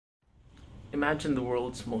Imagine the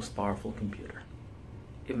world's most powerful computer.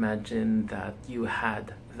 Imagine that you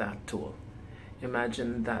had that tool.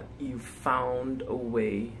 Imagine that you found a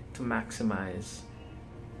way to maximize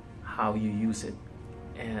how you use it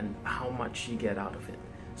and how much you get out of it.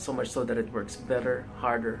 So much so that it works better,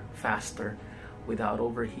 harder, faster, without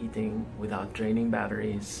overheating, without draining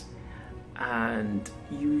batteries, and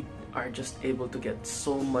you are just able to get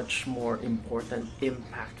so much more important,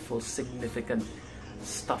 impactful, significant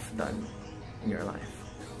stuff done in your life.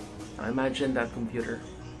 Now imagine that computer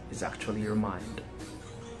is actually your mind,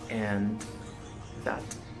 and that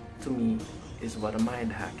to me is what a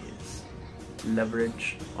mind hack is.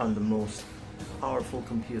 Leverage on the most powerful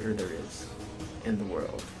computer there is in the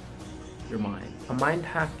world, your mind. A mind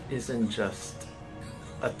hack isn't just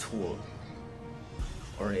a tool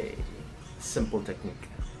or a simple technique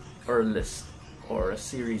or a list or a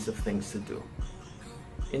series of things to do.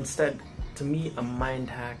 Instead, to me, a mind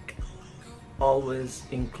hack always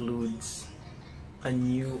includes a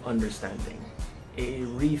new understanding, a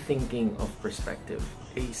rethinking of perspective,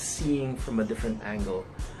 a seeing from a different angle,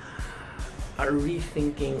 a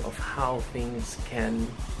rethinking of how things can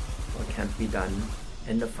or can't be done,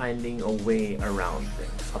 and finding a way around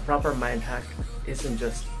things. A proper mind hack isn't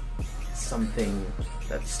just something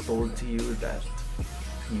that's told to you that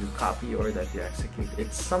you copy or that you execute.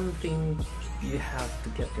 It's something you have to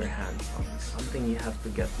get your hands on, something you have to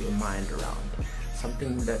get your mind around,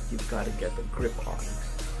 something that you've got to get a grip on,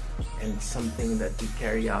 and something that you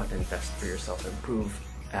carry out and test for yourself and prove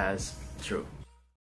as true.